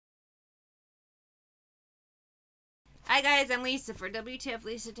Hi guys, I'm Lisa for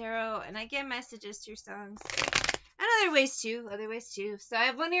wtfLisa Tarot, and I get messages through songs. And other ways too. So I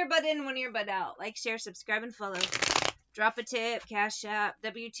have one earbud in, one earbud out. Like, share, subscribe, and follow. Drop a tip, Cash App,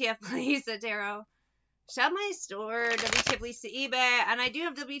 wtfLisa Tarot. Shop my store, wtfLisa eBay, and I do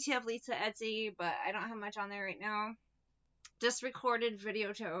have wtfLisa Etsy, but I don't have much on there right now. Just recorded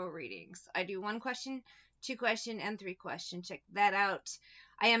video tarot readings. I do 1 question, 2 question, and 3 question. Check that out.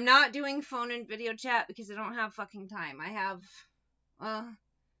 I am not doing phone and video chat because I don't have fucking time. I have,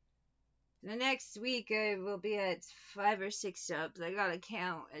 the next week I will be at 5 or 6 subs. I gotta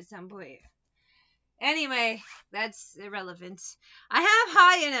count at some point. Anyway, that's irrelevant. I have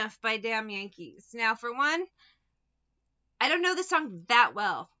High Enough by Damn Yankees. Now, for one, I don't know the song that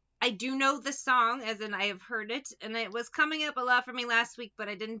well. I do know the song, as in I have heard it, and it was coming up a lot for me last week, but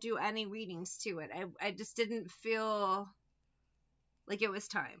I didn't do any readings to it. I just didn't feel like it was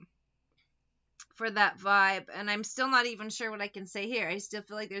time for that vibe, and I'm still not even sure what I can say here. I still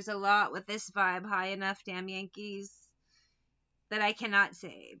feel like there's a lot with this vibe, High Enough, Damn Yankees, that I cannot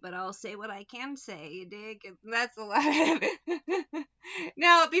say, but I'll say what I can say, you dig? That's a lot of it.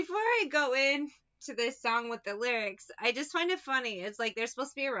 Now, before I go in to this song with the lyrics, I just find it funny. It's like they're supposed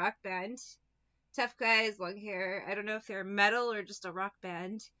to be a rock band. Tough guys, long hair. I don't know if they're metal or just a rock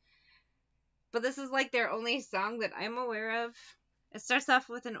band. But this is like their only song that I'm aware of. It starts off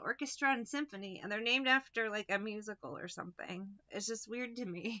with an orchestra and symphony, and they're named after like a musical or something. It's just weird to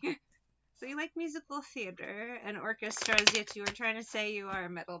me. So you like musical theater and orchestras, yet you were trying to say you are a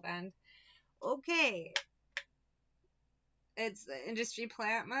metal band. Okay. It's the industry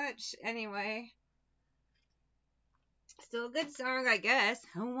plant much? Anyway. Still a good song, I guess.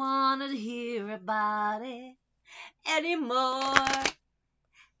 I wanna hear about it anymore.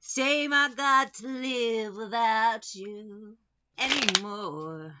 Shame I got to live without you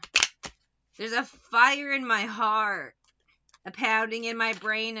anymore. There's a fire in my heart, a pounding in my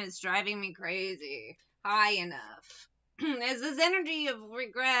brain, and it's driving me crazy. High Enough. There's this energy of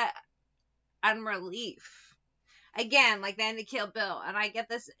regret and relief. Again, like the end of Kill Bill, and I get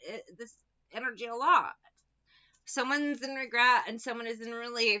this energy a lot. Someone's in regret and someone is in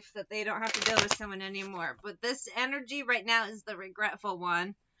relief that they don't have to deal with someone anymore. But this energy right now is the regretful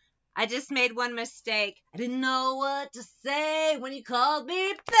one. I just made one mistake. I didn't know what to say when you called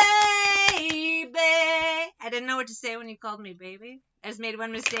me baby. I didn't know what to say when you called me baby. I just made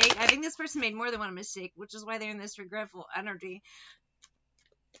one mistake. I think this person made more than one mistake, which is why they're in this regretful energy.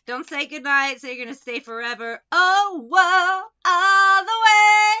 Don't say goodnight, say you're going to stay forever. Oh, whoa, all the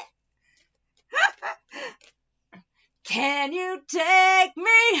way. Can you take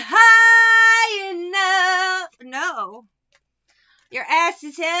me high enough? No. Your ass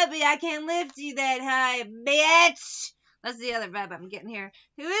is heavy, I can't lift you that high, bitch. That's the other vibe I'm getting here.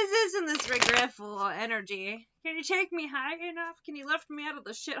 Who is this in this regretful energy? Can you take me high enough? Can you lift me out of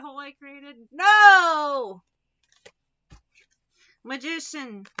the shithole I created? No!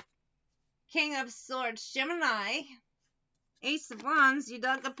 Magician. King of Swords. Gemini. Ace of Wands. You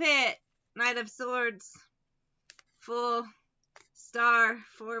dug a pit. Knight of Swords. Full star.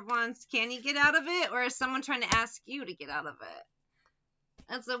 4 of Wands. Can you get out of it? Or is someone trying to ask you to get out of it?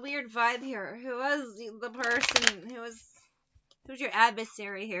 That's a weird vibe here. Who was the person? Who's your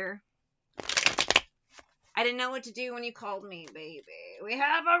adversary here? I didn't know what to do when you called me, baby. We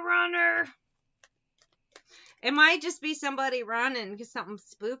have a runner. It might just be somebody running because something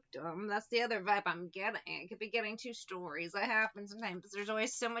spooked them. That's the other vibe I'm getting. I could be getting 2 stories. That happens sometimes. There's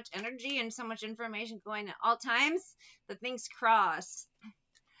always so much energy and so much information going at all times that things cross.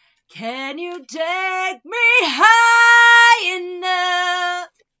 Can you take me high enough?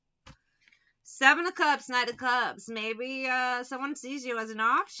 7 of Cups, Knight of Cups. Maybe someone sees you as an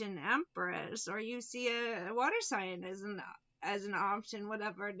option, Empress, or you see a water sign as an option,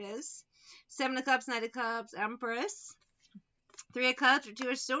 whatever it is. 7 of Cups, Knight of Cups, Empress. 3 of Cups or 2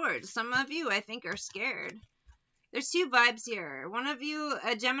 of Swords. Some of you, I think, are scared. There's 2 vibes here. One of you,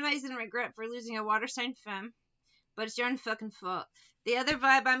 a Gemini's in regret for losing a water sign femme, but it's your own fucking fault. The other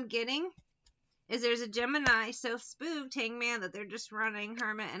vibe I'm getting is there's a Gemini so spooked, hangman, that they're just running,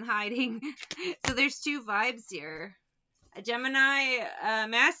 hermit, and hiding. So there's 2 vibes here. A Gemini,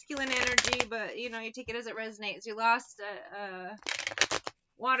 masculine energy, but, you take it as it resonates. You lost a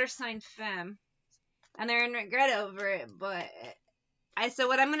water sign femme, and they're in regret over it, but so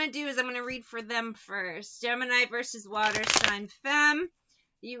what I'm going to do is I'm going to read for them first. Gemini versus water sign femme.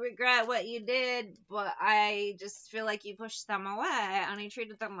 You regret what you did, but I just feel like you pushed them away and you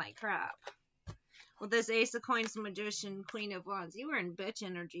treated them like crap. With this Ace of Coins, Magician, Queen of Wands, you were in bitch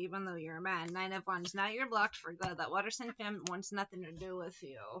energy even though you're a man. 9 of Wands, now you're blocked for good. That water sign femme wants nothing to do with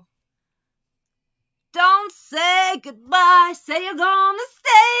you. Don't say goodbye, say you're gonna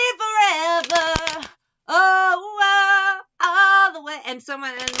stay forever. Oh, all the way. And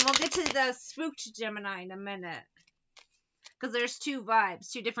we'll get to the spooked Gemini in a minute. Because there's two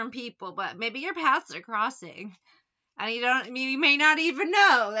vibes, two different people, but maybe your paths are crossing. And you may not even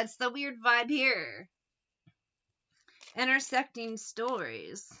know. That's the weird vibe here. Intersecting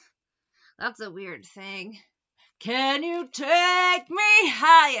stories. That's a weird thing. Can you take me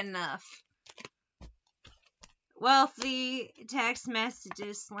high enough? Wealthy text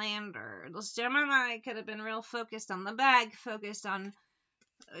messages, slander. This Gemini could have been real focused on the bag, focused on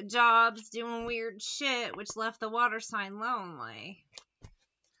jobs, doing weird shit, which left the water sign lonely.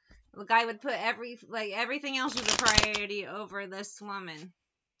 The guy would put everything else was a priority over this woman.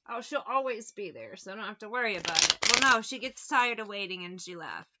 Oh, she'll always be there, so I don't have to worry about it. Well, no, she gets tired of waiting and she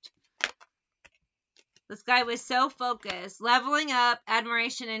left. This guy was so focused, leveling up,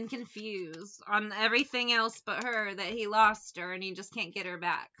 admiration, and confused on everything else but her that he lost her and he just can't get her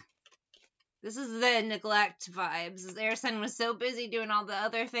back. This is the neglect vibes. This air sign was so busy doing all the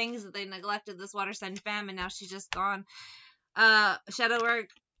other things that they neglected this water sign fam, and now she's just gone. Shadow work,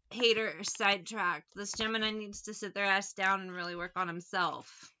 hater, sidetracked. This Gemini needs to sit their ass down and really work on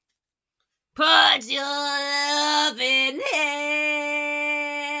himself. Put your loving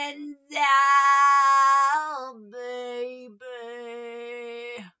hands out, baby.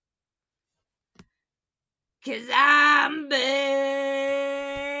 'Cause I'm begging.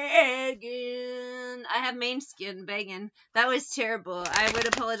 I have main skin begging. That was terrible. I would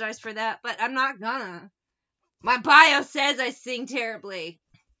apologize for that, but I'm not gonna. My bio says I sing terribly.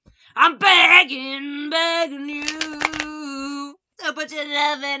 I'm begging you. So put your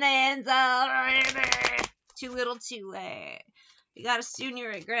loving hands out, baby. Too little, too late. You gotta soon you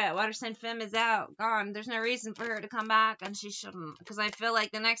regret. Water sign femme is out, gone. There's no reason for her to come back, and she shouldn't. Because I feel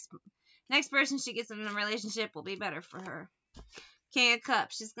like the next person she gets in a relationship will be better for her. King of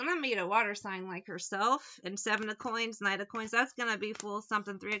Cups. She's gonna meet a water sign like herself. And 7 of Coins, Knight of Coins. That's gonna be full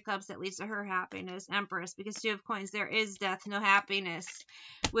something. 3 of Cups that leads to her happiness. Empress. Because 2 of Coins, there is death, no happiness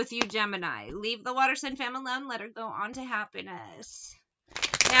with you, Gemini. Leave the water sign femme alone. Let her go on to happiness.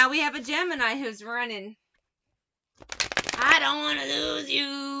 Now we have a Gemini who's running. I don't want to lose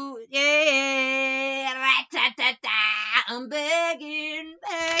you. Yeah. I'm begging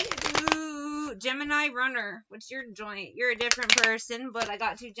you. Gemini runner. What's your joint? You're a different person, but I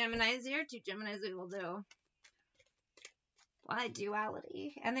got 2 Geminis here. 2 Geminis we will do. Why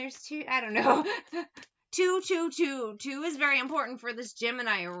duality? And there's 2. I don't know. 2, 2, 2. 2 is very important for this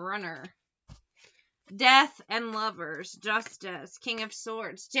Gemini runner. Death and lovers. Justice. King of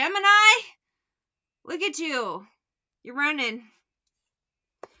Swords. Gemini? Look at you. You're running.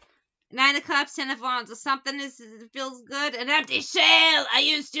 9 of Cups, 10 of Wands. If something feels good, an empty shell. I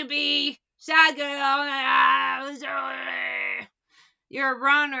used to be shy girl. You're a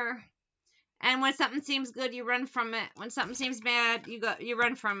runner. And when something seems good, you run from it. When something seems bad, you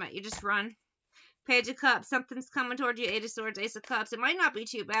run from it. You just run. Page of Cups. Something's coming toward you. 8 of Swords, Ace of Cups. It might not be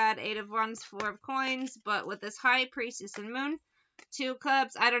too bad. 8 of Wands, 4 of Coins. But with this High Priestess and Moon, 2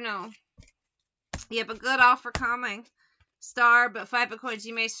 Cups, I don't know. You have a good offer coming. Star, but 5 of Coins,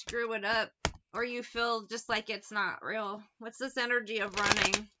 you may screw it up. Or you feel just like it's not real. What's this energy of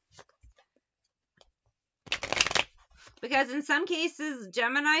running? Because in some cases,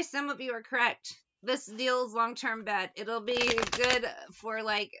 Gemini, some of you are correct. This deal is long-term bet. It'll be good for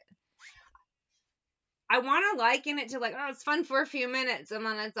like... I want to liken it to like, oh, it's fun for a few minutes and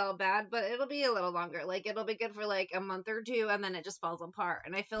then it's all bad, but it'll be a little longer. Like, it'll be good for like a month or 2 and then it just falls apart.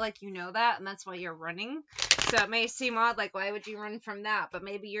 And I feel like you know that and that's why you're running. So it may seem odd, like, why would you run from that? But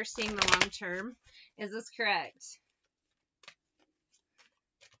maybe you're seeing the long term. Is this correct?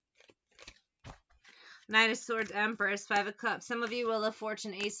 9 of Swords, Empress, 5 of Cups. Some of you, Wheel of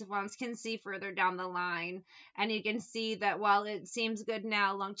Fortune, Ace of Wands, can see further down the line. And you can see that while it seems good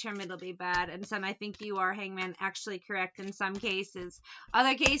now, long term it'll be bad. And some, I think you are, Hangman, actually correct in some cases.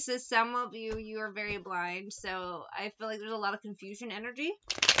 Other cases, some of you are very blind. So I feel like there's a lot of confusion energy.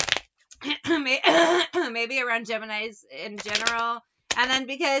 Maybe around Geminis in general. And then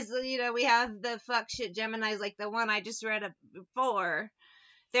because, you know, we have the fuck shit Geminis like the one I just read before.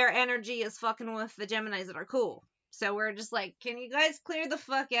 Their energy is fucking with the Geminis that are cool. So we're just like, can you guys clear the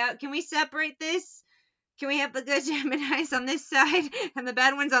fuck out? Can we separate this? Can we have the good Geminis on this side and the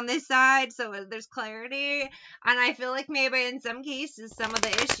bad ones on this side so there's clarity? And I feel like maybe in some cases, some of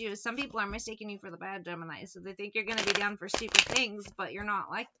the issues, some people are mistaking you for the bad Gemini. So they think you're going to be down for stupid things, but you're not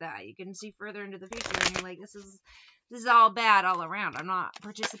like that. You can see further into the future and you're like, this is This is all bad all around. I'm not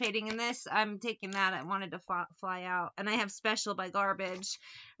participating in this. I'm taking that. I wanted to fly out. And I have Special by Garbage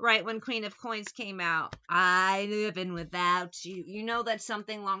right when Queen of Coins came out. I living without you. You know that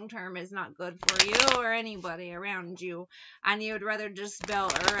something long term is not good for you or anybody around you. And you would rather just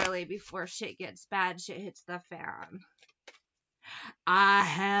bail early before shit gets bad. Shit hits the fan. I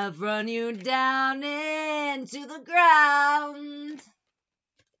have run you down into the ground.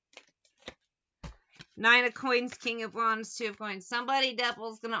 9 of Coins, King of Wands, 2 of Coins. Somebody,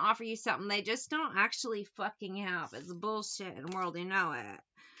 devil's gonna offer you something they just don't actually fucking have. It's bullshit in the world, you know it.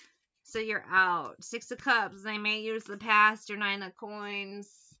 So you're out. 6 of Cups, they may use the past, or 9 of Coins.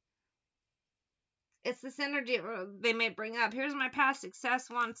 It's this energy they may bring up. Here's my past success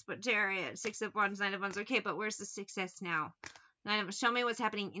once, but Chariot. 6 of Wands, 9 of Wands. Okay, but where's the success now? 9 of, show me what's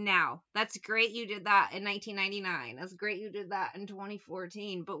happening now. That's great you did that in 1999. That's great you did that in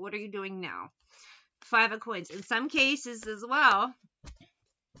 2014. But what are you doing now? 5 of Coins. In some cases as well.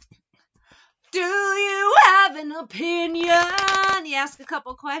 Do you have an opinion? You ask a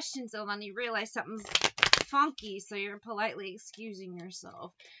couple questions and then you realize something's funky, so you're politely excusing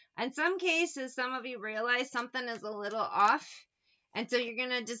yourself. In some cases, some of you realize something is a little off, and so you're going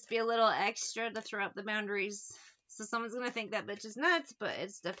to just be a little extra to throw up the boundaries. So someone's going to think that bitch is nuts, but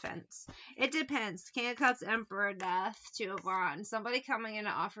it's defense. It depends. King of Cups, Emperor, Death, 2 of Wands. Somebody coming in to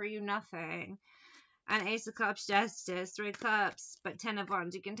offer you nothing. And Ace of Cups, Justice, 3 of Cups, but 10 of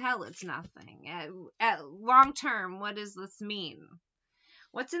Wands. You can tell it's nothing. At long term, what does this mean?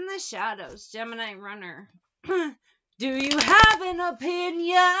 What's in the shadows? Gemini Runner. Do you have an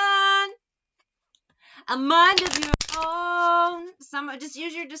opinion? A mind of your own? Just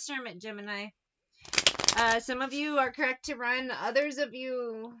use your discernment, Gemini. Some of you are correct to run. Others of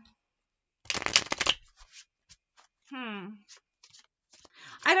you...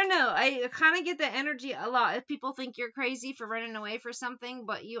 I don't know. I kind of get the energy a lot. If people think you're crazy for running away for something,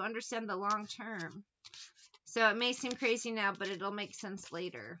 but you understand the long term. So it may seem crazy now, but it'll make sense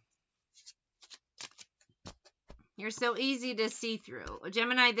later. You're so easy to see through.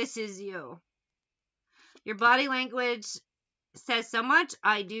 Gemini, this is you. Your body language says so much.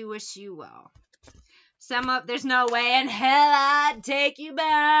 I do wish you well. There's no way in hell I'd take you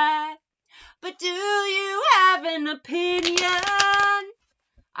back. But do you have an opinion?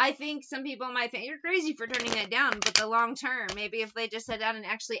 I think some people might think you're crazy for turning it down, but the long term, maybe if they just sat down and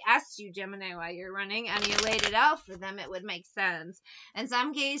actually asked you, Gemini, why you're running, and you laid it out for them, it would make sense. In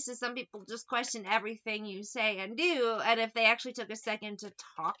some cases, some people just question everything you say and do, and if they actually took a second to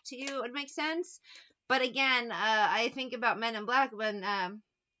talk to you, it would make sense. But again, I think about Men in Black when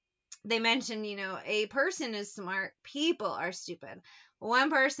they mention, a person is smart, people are stupid.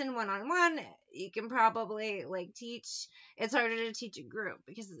 One person, one-on-one, you can probably, teach. It's harder to teach a group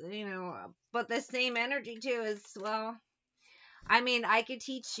because, but the same energy, too, is, well, I could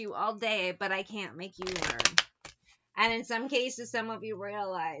teach you all day, but I can't make you learn. And in some cases, some of you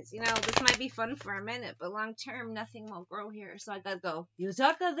realize, this might be fun for a minute, but long-term, nothing will grow here. So I gotta go, you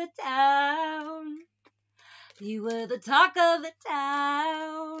talk of the town. You were the talk of the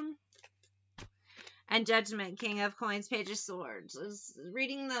town. And Judgment, King of Coins, Page of Swords. Is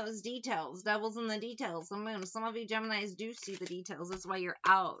reading those details. Devil's in the details. Some of you Geminis do see the details. That's why you're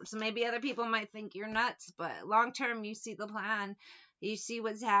out. So maybe other people might think you're nuts, but long term, you see the plan. You see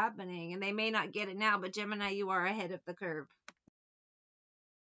what's happening. And they may not get it now, but Gemini, you are ahead of the curve.